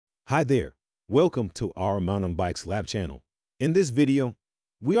Hi there, welcome to our Mountain Bikes Lab channel. In this video,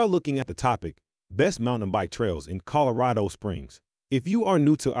 we are looking at the topic, Best Mountain Bike Trails in Colorado Springs. If you are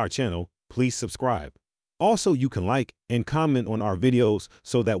new to our channel, please subscribe. Also, you can like and comment on our videos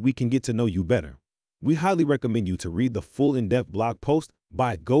so that we can get to know you better. We highly recommend you to read the full in-depth blog post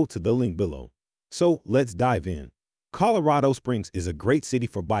go to the link below. So let's dive in. Colorado Springs is a great city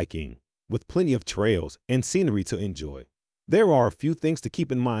for biking, with plenty of trails and scenery to enjoy. There are a few things to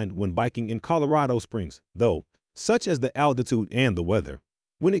keep in mind when biking in Colorado Springs, though, such as the altitude and the weather.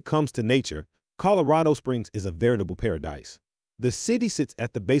 When it comes to nature, Colorado Springs is a veritable paradise. The city sits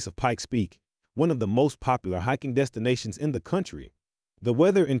at the base of Pikes Peak, one of the most popular hiking destinations in the country. The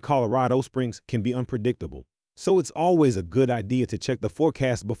weather in Colorado Springs can be unpredictable, so it's always a good idea to check the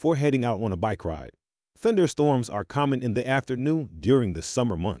forecast before heading out on a bike ride. Thunderstorms are common in the afternoon during the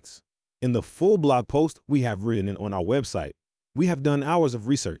summer months. In the full blog post we have written on our website, we have done hours of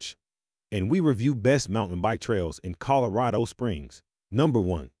research, and we review best mountain bike trails in Colorado Springs. Number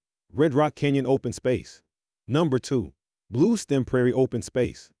 1. Red Rock Canyon Open Space. Number 2. Bluestem Prairie Open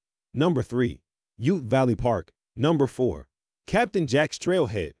Space. Number 3. Ute Valley Park. Number 4. Captain Jack's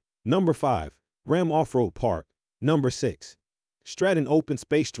Trailhead. Number 5. Ram Off-Road Park. Number 6. Stratton Open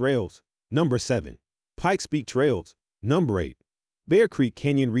Space Trails. Number 7. Pikes Peak Trails. Number 8. Bear Creek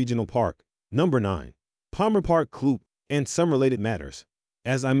Canyon Regional Park. Number 9. Palmer Park Loop, and some related matters.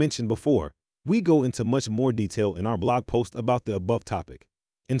 As I mentioned before, we go into much more detail in our blog post about the above topic.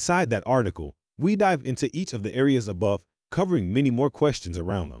 Inside that article, we dive into each of the areas above, covering many more questions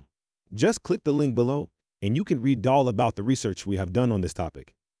around them. Just click the link below, and you can read all about the research we have done on this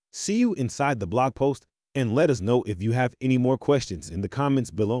topic. See you inside the blog post, and let us know if you have any more questions in the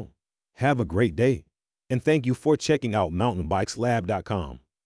comments below. Have a great day, and thank you for checking out mountainbikeslab.com.